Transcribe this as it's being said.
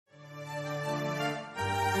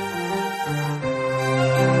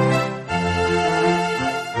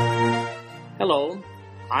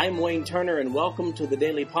I'm Wayne Turner, and welcome to the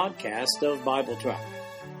daily podcast of Bible Track.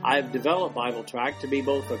 I've developed Bible Track to be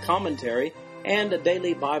both a commentary and a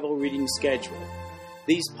daily Bible reading schedule.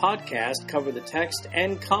 These podcasts cover the text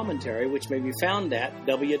and commentary, which may be found at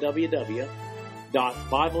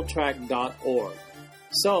www.bibletrack.org.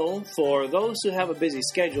 So, for those who have a busy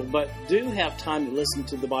schedule but do have time to listen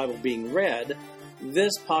to the Bible being read,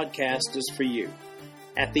 this podcast is for you.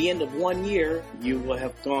 At the end of 1 year, you will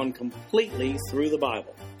have gone completely through the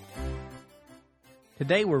Bible.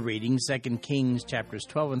 Today we're reading 2 Kings chapters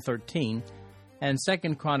 12 and 13 and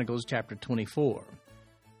 2 Chronicles chapter 24.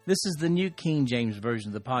 This is the New King James Version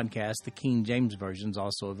of the podcast. The King James Version is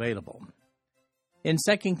also available. In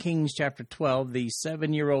 2 Kings chapter 12, the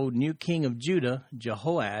 7-year-old new king of Judah,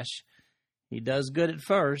 Jehoash, he does good at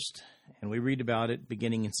first, and we read about it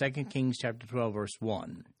beginning in 2 Kings chapter 12, verse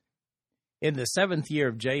 1. In the 7th year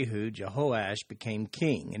of Jehu, Jehoash became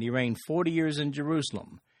king, and he reigned 40 years in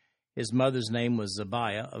Jerusalem. His mother's name was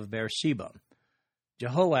Zibiah of Beersheba.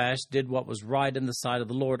 Jehoash did what was right in the sight of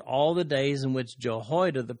the Lord all the days in which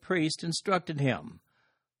Jehoiada the priest instructed him.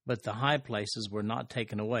 But the high places were not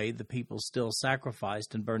taken away. The people still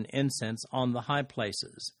sacrificed and burned incense on the high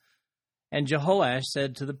places. And Jehoash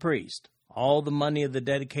said to the priest, "All the money of the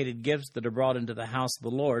dedicated gifts that are brought into the house of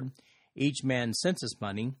the Lord, each man's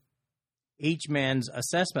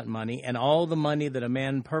assessment money, and all the money that a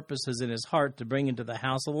man purposes in his heart to bring into the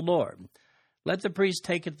house of the Lord. Let the priests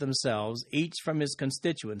take it themselves, each from his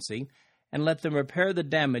constituency, and let them repair the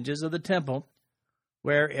damages of the temple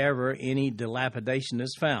wherever any dilapidation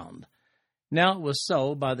is found." Now it was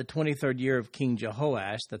so by the 23rd year of King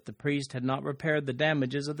Jehoash that the priest had not repaired the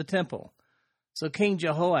damages of the temple. So King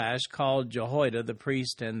Jehoash called Jehoiada the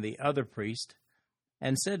priest and the other priest,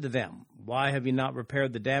 and said to them, "Why have you not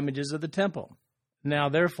repaired the damages of the temple? Now,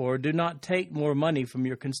 therefore, do not take more money from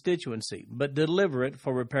your constituency, but deliver it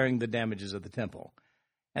for repairing the damages of the temple."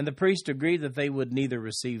 And the priest agreed that they would neither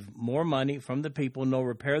receive more money from the people nor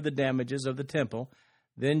repair the damages of the temple.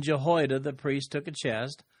 Then Jehoiada the priest took a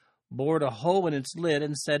chest, bored a hole in its lid,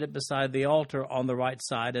 and set it beside the altar on the right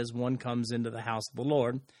side as one comes into the house of the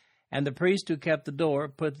Lord. And the priest who kept the door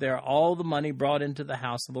put there all the money brought into the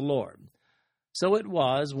house of the Lord. So it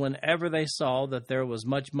was, whenever they saw that there was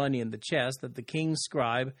much money in the chest, that the king's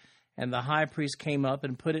scribe and the high priest came up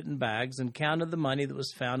and put it in bags and counted the money that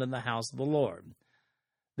was found in the house of the Lord.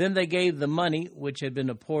 Then they gave the money which had been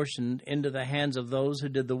apportioned into the hands of those who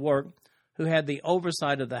did the work, who had the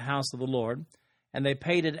oversight of the house of the Lord, and they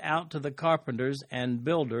paid it out to the carpenters and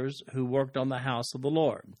builders who worked on the house of the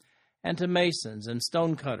Lord, and to masons and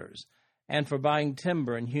stone cutters, and for buying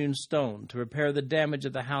timber and hewn stone to repair the damage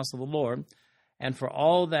of the house of the Lord, and for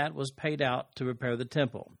all that was paid out to repair the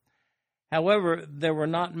temple. However, there were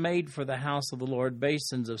not made for the house of the Lord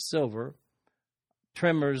basins of silver,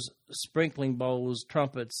 trimmers, sprinkling bowls,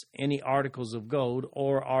 trumpets, any articles of gold,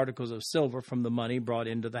 or articles of silver from the money brought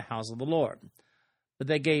into the house of the Lord. But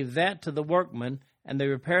they gave that to the workmen, and they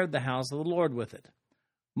repaired the house of the Lord with it.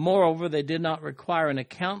 Moreover, they did not require an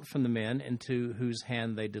account from the men into whose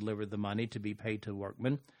hand they delivered the money to be paid to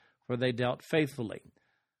workmen, for they dealt faithfully.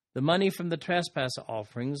 The money from the trespass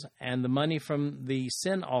offerings and the money from the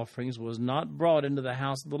sin offerings was not brought into the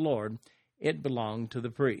house of the Lord. It belonged to the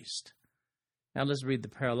priest. Now let's read the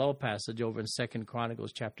parallel passage over in 2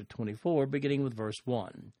 Chronicles chapter 24, beginning with verse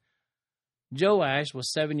 1. Joash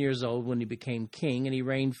was 7 years old when he became king, and he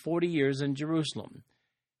reigned 40 years in Jerusalem.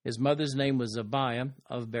 His mother's name was Zibiah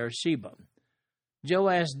of Beersheba.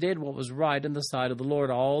 Joash did what was right in the sight of the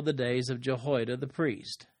Lord all the days of Jehoiada the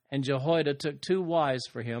priest. And Jehoiada took 2 wives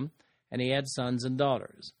for him, and he had sons and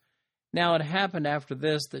daughters. Now it happened after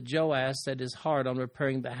this that Joash set his heart on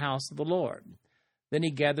repairing the house of the Lord. Then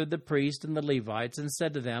he gathered the priests and the Levites and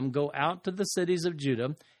said to them, "Go out to the cities of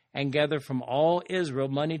Judah and gather from all Israel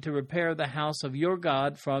money to repair the house of your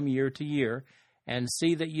God from year to year, and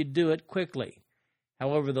see that you do it quickly."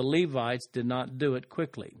 However, the Levites did not do it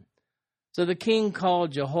quickly. So the king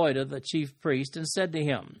called Jehoiada the chief priest and said to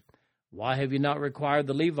him, "Why have you not required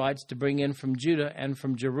the Levites to bring in from Judah and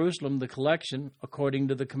from Jerusalem the collection, according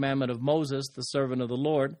to the commandment of Moses, the servant of the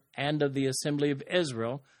Lord, and of the assembly of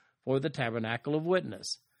Israel, for the tabernacle of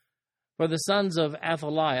witness?" For the sons of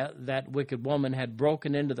Athaliah, that wicked woman, had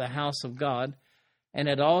broken into the house of God, and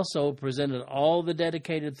had also presented all the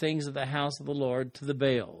dedicated things of the house of the Lord to the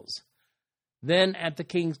Baals. Then, at the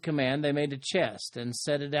king's command, they made a chest, and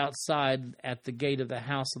set it outside at the gate of the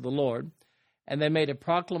house of the Lord. And they made a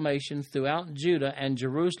proclamation throughout Judah and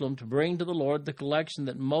Jerusalem to bring to the Lord the collection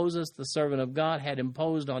that Moses, the servant of God, had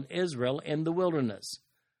imposed on Israel in the wilderness.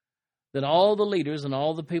 Then all the leaders and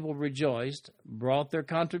all the people rejoiced, brought their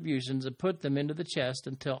contributions, and put them into the chest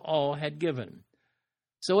until all had given.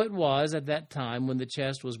 So it was at that time when the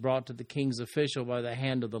chest was brought to the king's official by the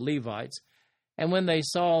hand of the Levites, and when they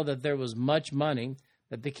saw that there was much money,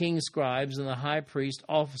 that the king's scribes and the high priest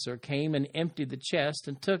officer came and emptied the chest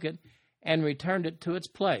and took it and returned it to its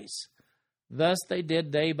place. Thus they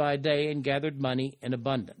did day by day and gathered money in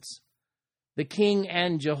abundance. The king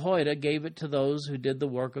and Jehoiada gave it to those who did the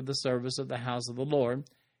work of the service of the house of the Lord,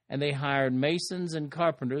 and they hired masons and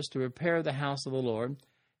carpenters to repair the house of the Lord,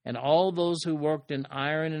 and all those who worked in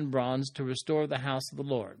iron and bronze to restore the house of the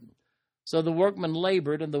Lord. So the workmen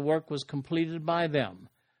labored, and the work was completed by them.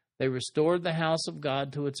 They restored the house of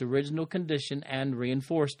God to its original condition and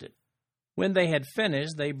reinforced it. When they had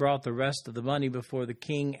finished, they brought the rest of the money before the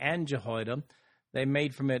king and Jehoiada. They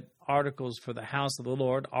made from it articles for the house of the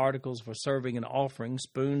Lord, articles for serving and offering,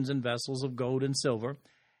 spoons and vessels of gold and silver.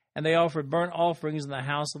 And they offered burnt offerings in the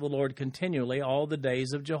house of the Lord continually all the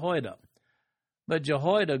days of Jehoiada. But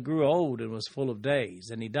Jehoiada grew old and was full of days,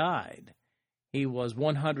 and he died. He was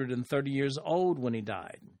 130 years old when he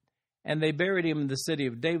died. And they buried him in the city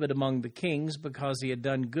of David among the kings, because he had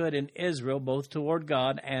done good in Israel, both toward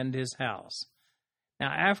God and his house. Now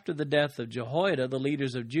after the death of Jehoiada, the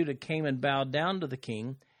leaders of Judah came and bowed down to the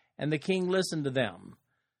king, and the king listened to them.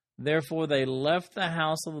 Therefore they left the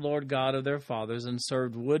house of the Lord God of their fathers, and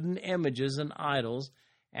served wooden images and idols,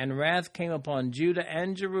 and wrath came upon Judah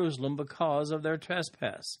and Jerusalem because of their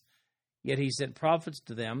trespass. Yet he sent prophets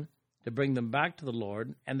to them to bring them back to the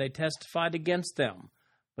Lord, and they testified against them,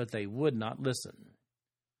 but they would not listen.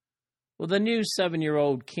 Well, the new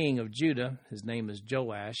 7-year-old king of Judah, his name is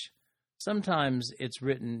Joash. Sometimes it's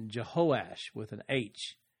written Jehoash with an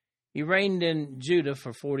H. He reigned in Judah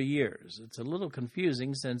for 40 years. It's a little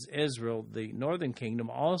confusing since Israel, the northern kingdom,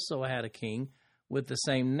 also had a king with the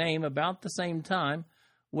same name about the same time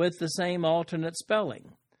with the same alternate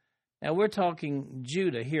spelling. Now we're talking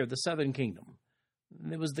Judah here, the southern kingdom.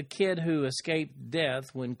 It was the kid who escaped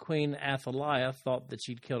death when Queen Athaliah thought that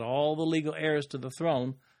she'd killed all the legal heirs to the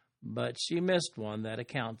throne, but she missed one. That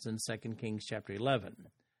accounts in 2 Kings chapter 11.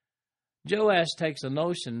 Joash takes a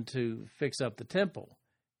notion to fix up the temple.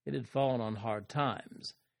 It had fallen on hard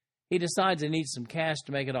times. He decides he needs some cash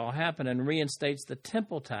to make it all happen and reinstates the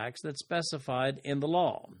temple tax that's specified in the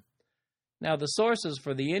law. Now, the sources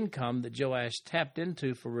for the income that Joash tapped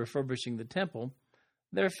into for refurbishing the temple,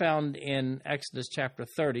 they're found in Exodus chapter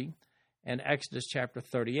 30 and Exodus chapter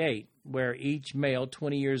 38, where each male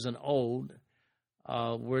 20 years and old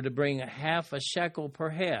were to bring half a shekel per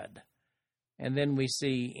head. And then we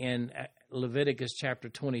see in Leviticus chapter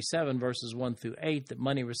 27, verses 1 through 8, that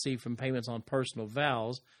money received from payments on personal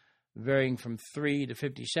vows, varying from 3 to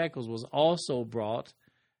 50 shekels, was also brought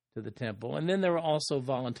to the temple. And then there were also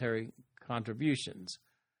voluntary contributions.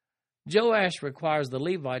 Joash requires the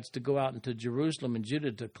Levites to go out into Jerusalem and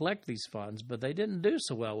Judah to collect these funds, but they didn't do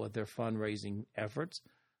so well with their fundraising efforts.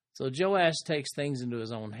 So Joash takes things into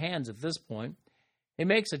his own hands at this point. He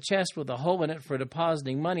makes a chest with a hole in it for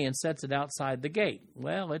depositing money and sets it outside the gate.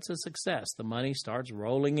 Well, it's a success. The money starts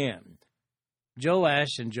rolling in.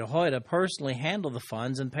 Joash and Jehoiada personally handle the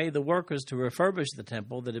funds and pay the workers to refurbish the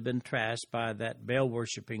temple that had been trashed by that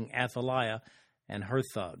Baal-worshipping Athaliah and her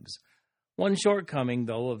thugs. One shortcoming,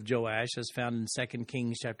 though, of Joash is found in 2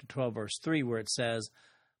 Kings chapter 12, verse 3, where it says,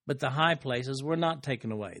 "But the high places were not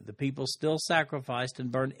taken away. The people still sacrificed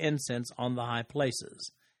and burned incense on the high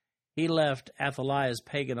places." He left Athaliah's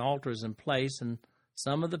pagan altars in place, and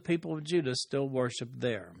some of the people of Judah still worshiped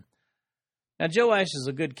there. Now, Joash is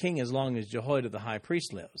a good king as long as Jehoiada the high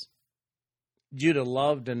priest lives. Judah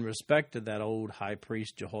loved and respected that old high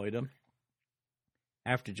priest Jehoiada.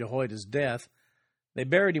 After Jehoiada's death, they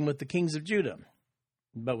buried him with the kings of Judah.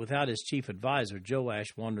 But without his chief advisor,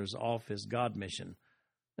 Joash wanders off his God mission.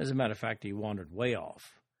 As a matter of fact, he wandered way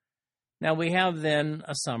off. Now we have then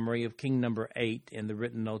a summary of king number 8 in the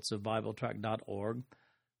written notes of BibleTrack.org.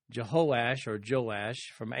 Jehoash, or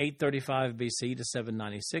Joash, from 835 BC to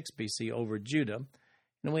 796 BC over Judah.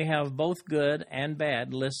 And we have both good and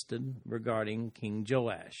bad listed regarding King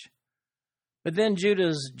Joash. But then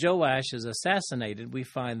Judah's Joash is assassinated. We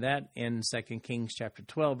find that in 2 Kings chapter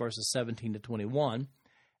 12, verses 17 to 21,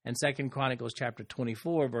 and 2 Chronicles chapter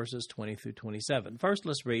 24, verses 20 through 27. First,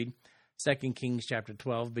 let's read 2 Kings chapter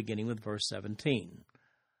 12, beginning with verse 17.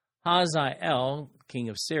 Hazael, king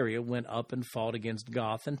of Syria, went up and fought against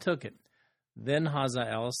Goth and took it. Then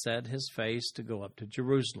Hazael set his face to go up to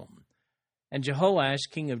Jerusalem. And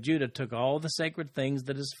Jehoash, king of Judah, took all the sacred things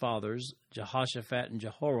that his fathers, Jehoshaphat and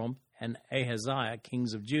Jehoram, and Ahaziah,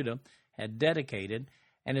 kings of Judah, had dedicated,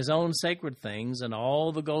 and his own sacred things, and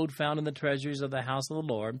all the gold found in the treasuries of the house of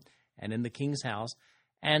the Lord, and in the king's house,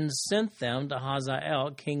 and sent them to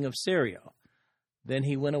Hazael, king of Syria. Then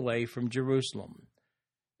he went away from Jerusalem.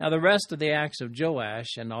 Now the rest of the acts of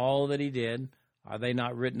Joash, and all that he did, are they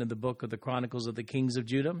not written in the book of the Chronicles of the kings of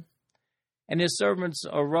Judah? And his servants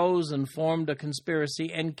arose and formed a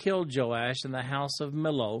conspiracy, and killed Joash in the house of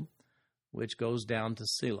Millo, which goes down to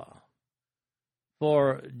Selah.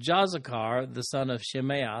 For Jozachar, the son of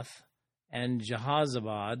Shemaiah, and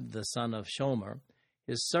Jehozabad, the son of Shomer,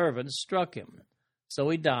 his servants, struck him. So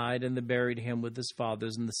he died, and they buried him with his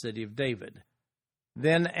fathers in the city of David.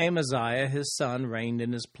 Then Amaziah, his son, reigned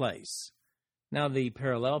in his place. Now the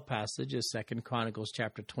parallel passage is 2 Chronicles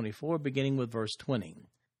chapter 24, beginning with verse 20.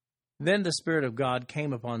 Then the Spirit of God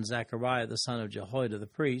came upon Zechariah, the son of Jehoiada the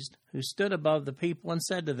priest, who stood above the people, and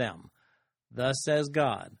said to them, Thus says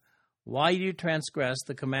God, Why do you transgress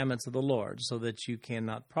the commandments of the Lord, so that you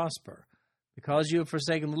cannot prosper? Because you have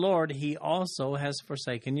forsaken the Lord, he also has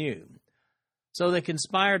forsaken you. So they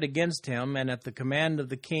conspired against him, and at the command of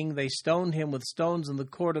the king they stoned him with stones in the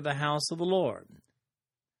court of the house of the Lord.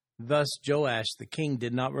 Thus Joash the king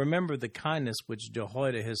did not remember the kindness which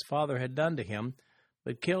Jehoiada his father had done to him,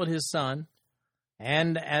 but killed his son.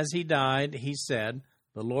 And as he died, he said,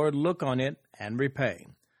 The Lord look on it and repay.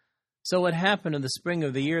 So it happened in the spring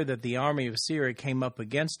of the year that the army of Syria came up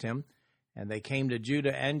against him, and they came to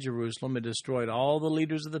Judah and Jerusalem, and destroyed all the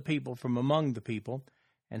leaders of the people from among the people,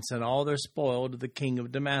 and sent all their spoil to the king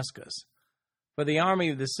of Damascus. For the army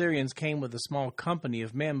of the Syrians came with a small company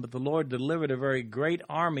of men, but the Lord delivered a very great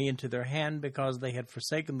army into their hand, because they had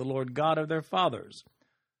forsaken the Lord God of their fathers.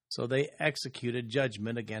 So they executed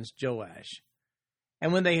judgment against Joash.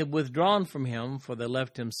 And when they had withdrawn from him, for they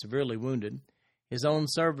left him severely wounded, his own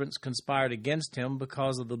servants conspired against him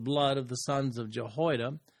because of the blood of the sons of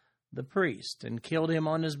Jehoiada the priest, and killed him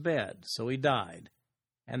on his bed. So he died.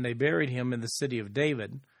 And they buried him in the city of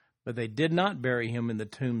David, but they did not bury him in the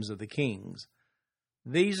tombs of the kings.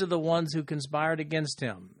 These are the ones who conspired against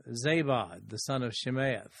him: Zabad, the son of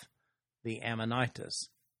Shemaiah, the Ammonitess,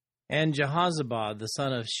 and Jehozabad, the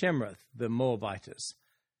son of Shimrath, the Moabitess.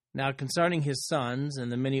 Now concerning his sons,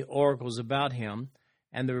 and the many oracles about him,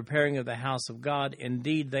 and the repairing of the house of God,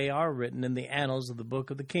 indeed they are written in the annals of the book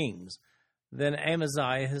of the kings. Then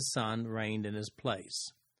Amaziah his son reigned in his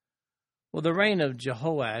place. Well, the reign of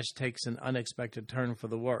Jehoash takes an unexpected turn for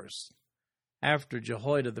the worse. After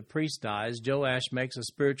Jehoiada the priest dies, Joash makes a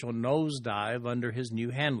spiritual nosedive under his new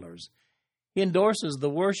handlers. He endorses the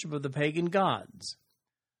worship of the pagan gods.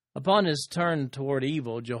 Upon his turn toward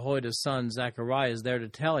evil, Jehoiada's son Zechariah is there to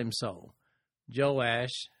tell him so.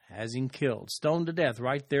 Joash has him killed, stoned to death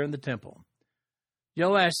right there in the temple.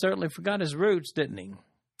 Joash certainly forgot his roots, didn't he?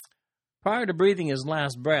 Prior to breathing his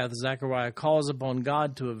last breath, Zechariah calls upon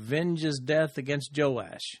God to avenge his death against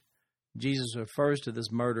Joash. Jesus refers to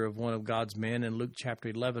this murder of one of God's men in Luke chapter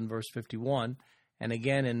 11, verse 51, and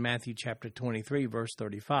again in Matthew chapter 23, verse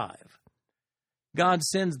 35. God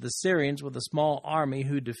sends the Syrians with a small army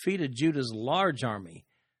who defeated Judah's large army.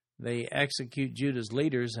 They execute Judah's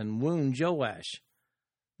leaders and wound Joash.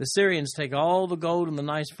 The Syrians take all the gold and the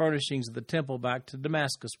nice furnishings of the temple back to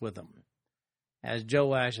Damascus with them. As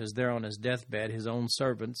Joash is there on his deathbed, his own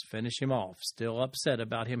servants finish him off, still upset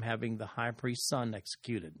about him having the high priest's son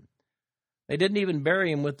executed. They didn't even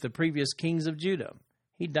bury him with the previous kings of Judah.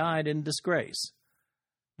 He died in disgrace.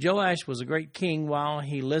 Joash was a great king while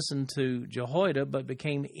he listened to Jehoiada, but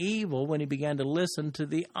became evil when he began to listen to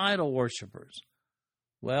the idol worshippers.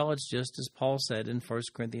 Well, it's just as Paul said in 1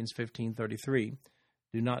 Corinthians 15:33,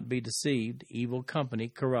 "Do not be deceived, evil company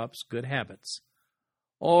corrupts good habits."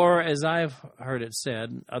 Or, as I've heard it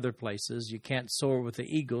said in other places, you can't soar with the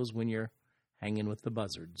eagles when you're hanging with the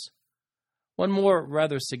buzzards. One more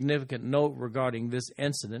rather significant note regarding this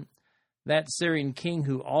incident: that Syrian king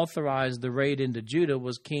who authorized the raid into Judah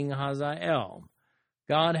was King Hazael.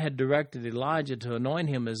 God had directed Elijah to anoint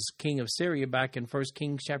him as king of Syria back in 1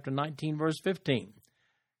 Kings chapter 19, verse 15.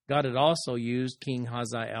 God had also used King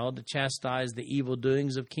Hazael to chastise the evil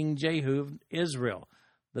doings of King Jehu of Israel,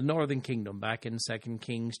 the northern kingdom, back in 2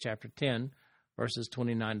 Kings chapter 10, verses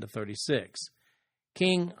 29 to 36.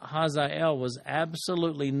 King Hazael was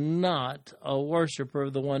absolutely not a worshiper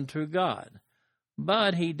of the one true God,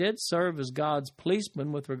 but he did serve as God's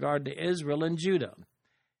policeman with regard to Israel and Judah.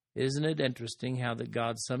 Isn't it interesting how that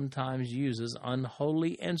God sometimes uses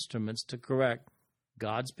unholy instruments to correct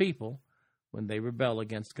God's people when they rebel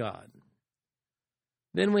against God?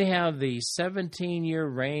 Then we have the 17-year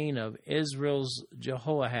reign of Israel's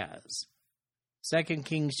Jehoahaz. 2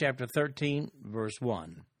 Kings chapter 13, verse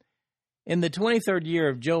 1. In the 23rd year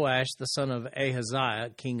of Joash, the son of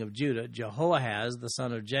Ahaziah, king of Judah, Jehoahaz, the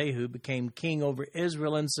son of Jehu, became king over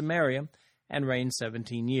Israel and Samaria, and reigned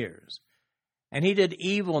 17 years. And he did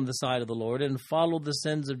evil in the sight of the Lord, and followed the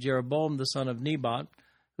sins of Jeroboam the son of Nebat,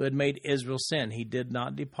 who had made Israel sin. He did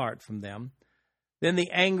not depart from them. Then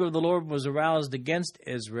the anger of the Lord was aroused against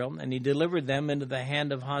Israel, and he delivered them into the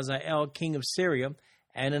hand of Hazael, king of Syria,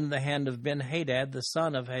 and into the hand of Ben-Hadad, the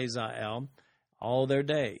son of Hazael, all their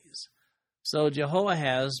days. So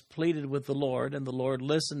Jehoahaz pleaded with the Lord, and the Lord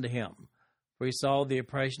listened to him, for he saw the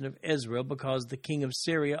oppression of Israel, because the king of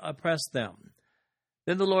Syria oppressed them.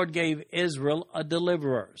 Then the Lord gave Israel a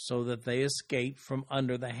deliverer, so that they escaped from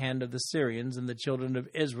under the hand of the Syrians, and the children of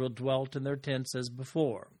Israel dwelt in their tents as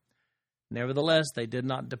before. Nevertheless, they did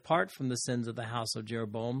not depart from the sins of the house of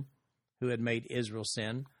Jeroboam, who had made Israel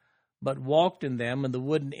sin, but walked in them, and the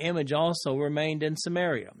wooden image also remained in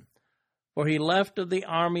Samaria. For he left of the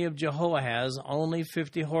army of Jehoahaz only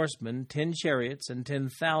 50 horsemen, 10 chariots, and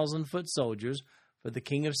 10,000 foot soldiers, for the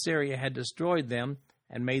king of Syria had destroyed them,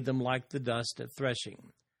 and made them like the dust at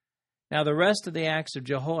threshing. Now the rest of the acts of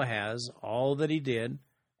Jehoahaz, all that he did,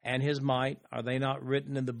 and his might, are they not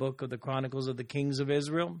written in the book of the Chronicles of the kings of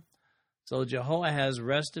Israel? So Jehoahaz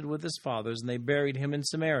rested with his fathers, and they buried him in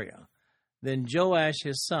Samaria. Then Joash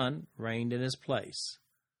his son reigned in his place.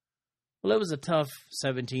 Well, it was a tough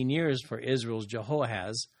 17 years for Israel's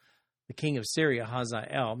Jehoahaz. The king of Syria,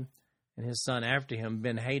 Hazael, and his son after him,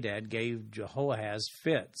 Ben-Hadad, gave Jehoahaz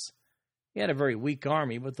fits. He had a very weak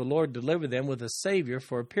army, but the Lord delivered them with a savior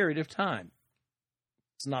for a period of time.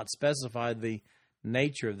 It's not specified the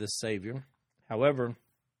nature of this savior. However,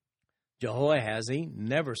 Jehoahaz, he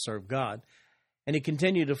never served God, and he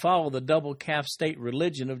continued to follow the double calf state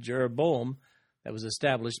religion of Jeroboam that was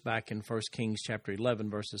established back in 1 Kings chapter 11,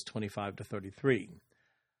 verses 25 to 33.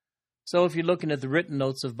 So if you're looking at the written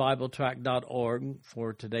notes of BibleTrack.org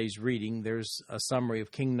for today's reading, there's a summary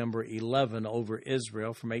of king number 11 over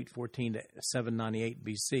Israel from 814 to 798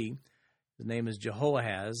 BC. His name is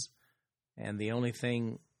Jehoahaz, and the only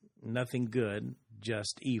thing, nothing good,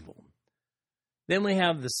 just evil. Then we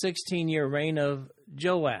have the 16-year reign of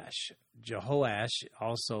Joash, Jehoash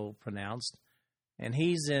also pronounced, and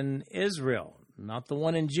he's in Israel, not the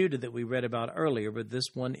one in Judah that we read about earlier, but this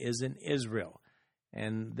one is in Israel.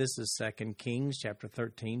 And this is 2 Kings chapter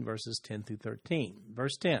 13, verses 10 through 13.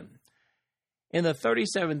 Verse 10, in the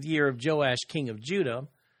 37th year of Joash, king of Judah,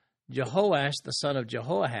 Jehoash, the son of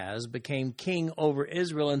Jehoahaz, became king over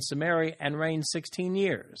Israel and Samaria, and reigned 16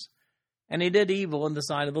 years. And he did evil in the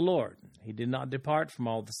sight of the Lord. He did not depart from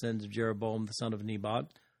all the sins of Jeroboam, the son of Nebat,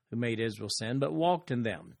 who made Israel sin, but walked in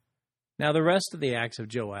them. Now the rest of the acts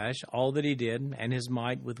of Joash, all that he did, and his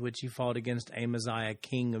might with which he fought against Amaziah,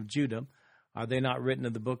 king of Judah, are they not written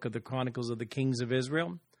in the book of the Chronicles of the kings of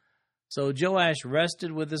Israel? So Joash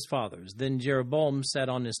rested with his fathers. Then Jeroboam sat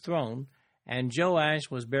on his throne, and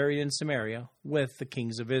Joash was buried in Samaria with the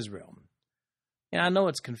kings of Israel. And I know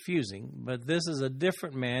it's confusing, but this is a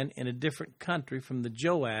different man in a different country from the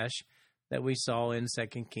Joash that we saw in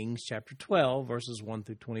 2 Kings chapter 12, verses 1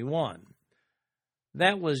 through 21.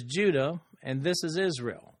 That was Judah, and this is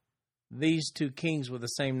Israel. These two kings with the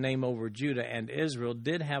same name over Judah and Israel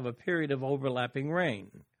did have a period of overlapping reign.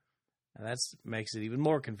 Now that makes it even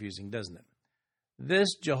more confusing, doesn't it?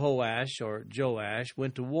 This Jehoash, or Joash,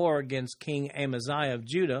 went to war against King Amaziah of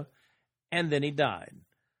Judah, and then he died.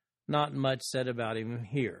 Not much said about him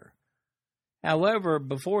here. However,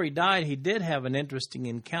 before he died, he did have an interesting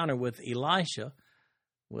encounter with Elisha.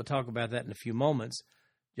 We'll talk about that in a few moments.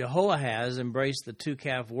 Jehoahaz embraced the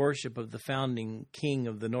two-calf worship of the founding king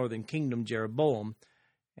of the northern kingdom, Jeroboam,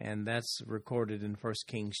 and that's recorded in 1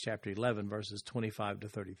 Kings chapter 11, verses 25 to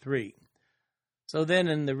 33. So then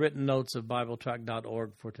in the written notes of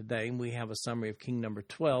BibleTrack.org for today, we have a summary of king number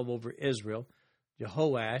 12 over Israel,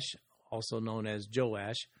 Jehoash, also known as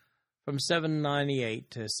Joash, from 798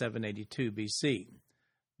 to 782 BC.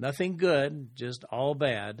 Nothing good, just all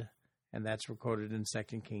bad, and that's recorded in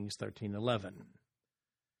 2 Kings 13:11.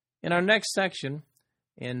 In our next section,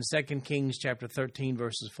 in 2 Kings chapter 13,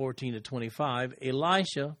 verses 14 to 25,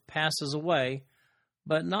 Elisha passes away,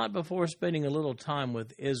 but not before spending a little time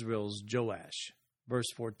with Israel's Joash.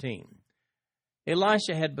 Verse 14,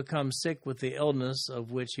 Elisha had become sick with the illness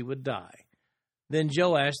of which he would die. Then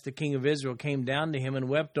Joash, the king of Israel, came down to him and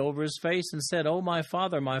wept over his face and said, "O my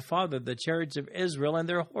father, the chariots of Israel and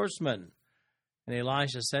their horsemen." And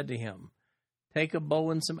Elisha said to him, "Take a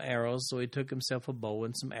bow and some arrows." So he took himself a bow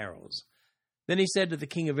and some arrows. Then he said to the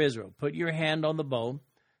king of Israel, "Put your hand on the bow."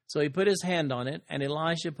 So he put his hand on it, and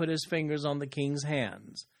Elisha put his fingers on the king's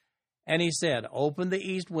hands. And he said, "Open the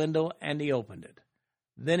east window," and he opened it.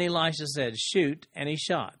 Then Elisha said, "Shoot," and he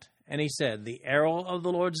shot. And he said, "The arrow of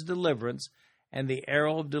the Lord's deliverance, and the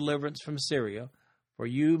arrow of deliverance from Syria, for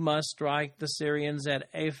you must strike the Syrians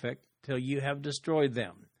at Aphek till you have destroyed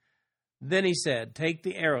them." Then he said, "Take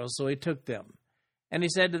the arrows." So he took them. And he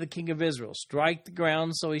said to the king of Israel, "Strike the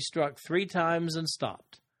ground." So he struck 3 times and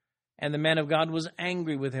stopped. And the man of God was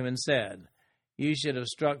angry with him and said, "You should have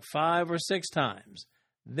struck 5 or 6 times.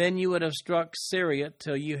 Then you would have struck Syria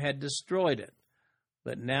till you had destroyed it.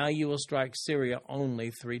 But now you will strike Syria only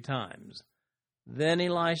 3 times. Then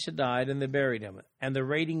Elisha died, and they buried him. And the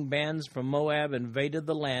raiding bands from Moab invaded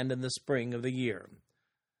the land in the spring of the year.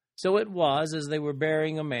 So it was, as they were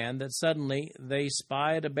burying a man, that suddenly they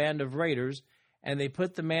spied a band of raiders, and they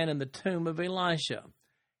put the man in the tomb of Elisha.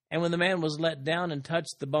 And when the man was let down and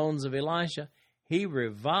touched the bones of Elisha, he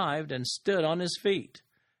revived and stood on his feet.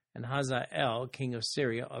 And Hazael, king of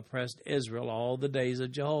Syria, oppressed Israel all the days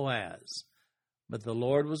of Jehoahaz. But the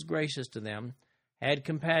Lord was gracious to them, had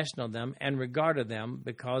compassion on them, and regarded them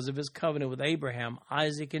because of his covenant with Abraham,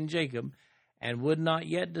 Isaac, and Jacob, and would not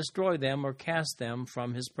yet destroy them or cast them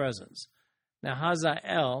from his presence. Now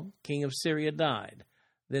Hazael, king of Syria, died.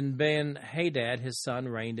 Then Ben-Hadad, his son,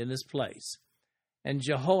 reigned in his place. And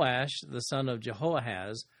Jehoash, the son of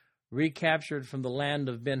Jehoahaz, recaptured from the land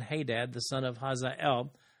of Ben-Hadad, the son of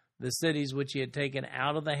Hazael, the cities which he had taken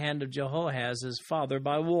out of the hand of Jehoahaz his father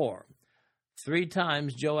by war. 3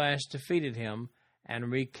 times Joash defeated him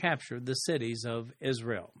and recaptured the cities of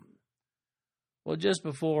Israel. Well, just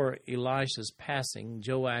before Elisha's passing,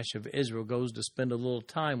 Joash of Israel goes to spend a little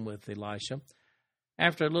time with Elisha.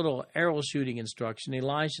 After a little arrow shooting instruction,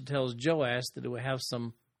 Elisha tells Joash that he will have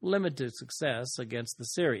some limited success against the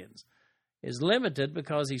Syrians. It's limited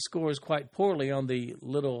because he scores quite poorly on the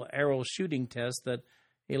little arrow shooting test that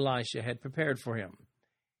Elisha had prepared for him.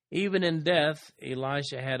 Even in death,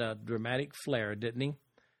 Elisha had a dramatic flair, didn't he?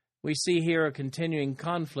 We see here a continuing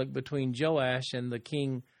conflict between Joash and the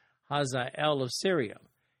king Hazael of Syria.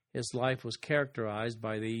 His life was characterized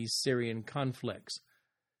by these Syrian conflicts.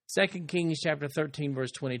 2 Kings chapter 13,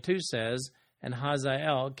 verse 22 says, "And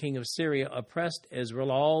Hazael, king of Syria, oppressed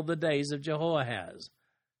Israel all the days of Jehoahaz."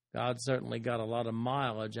 God certainly got a lot of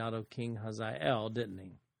mileage out of King Hazael, didn't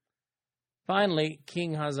he? Finally,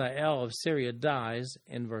 King Hazael of Syria dies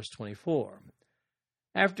in verse 24.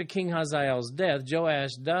 After King Hazael's death,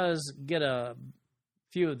 Joash does get a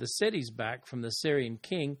few of the cities back from the Syrian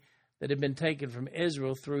king that had been taken from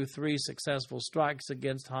Israel through 3 successful strikes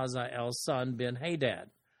against Hazael's son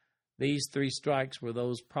Ben-Hadad. These 3 strikes were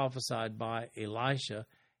those prophesied by Elisha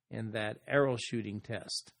in that arrow shooting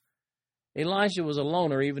test. Elisha was a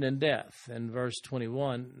loner even in death. In verse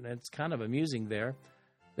 21, it's kind of amusing there.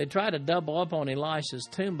 They try to double up on Elisha's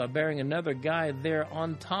tomb by burying another guy there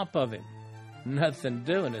on top of him. Nothing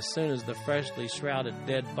doing. As soon as the freshly shrouded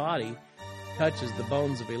dead body touches the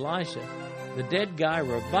bones of Elisha, the dead guy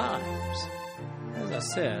revives. As I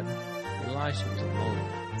said, Elisha was a loner.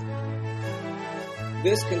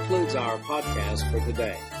 This concludes our podcast for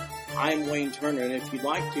today. I'm Wayne Turner, and if you'd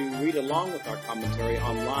like to read along with our commentary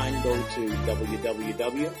online, go to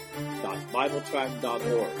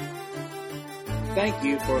www.bibletrack.org. Thank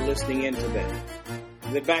you for listening in today.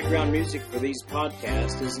 The background music for these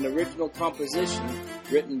podcasts is an original composition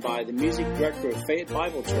written by the music director of Fayette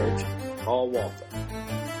Bible Church, Paul Walker.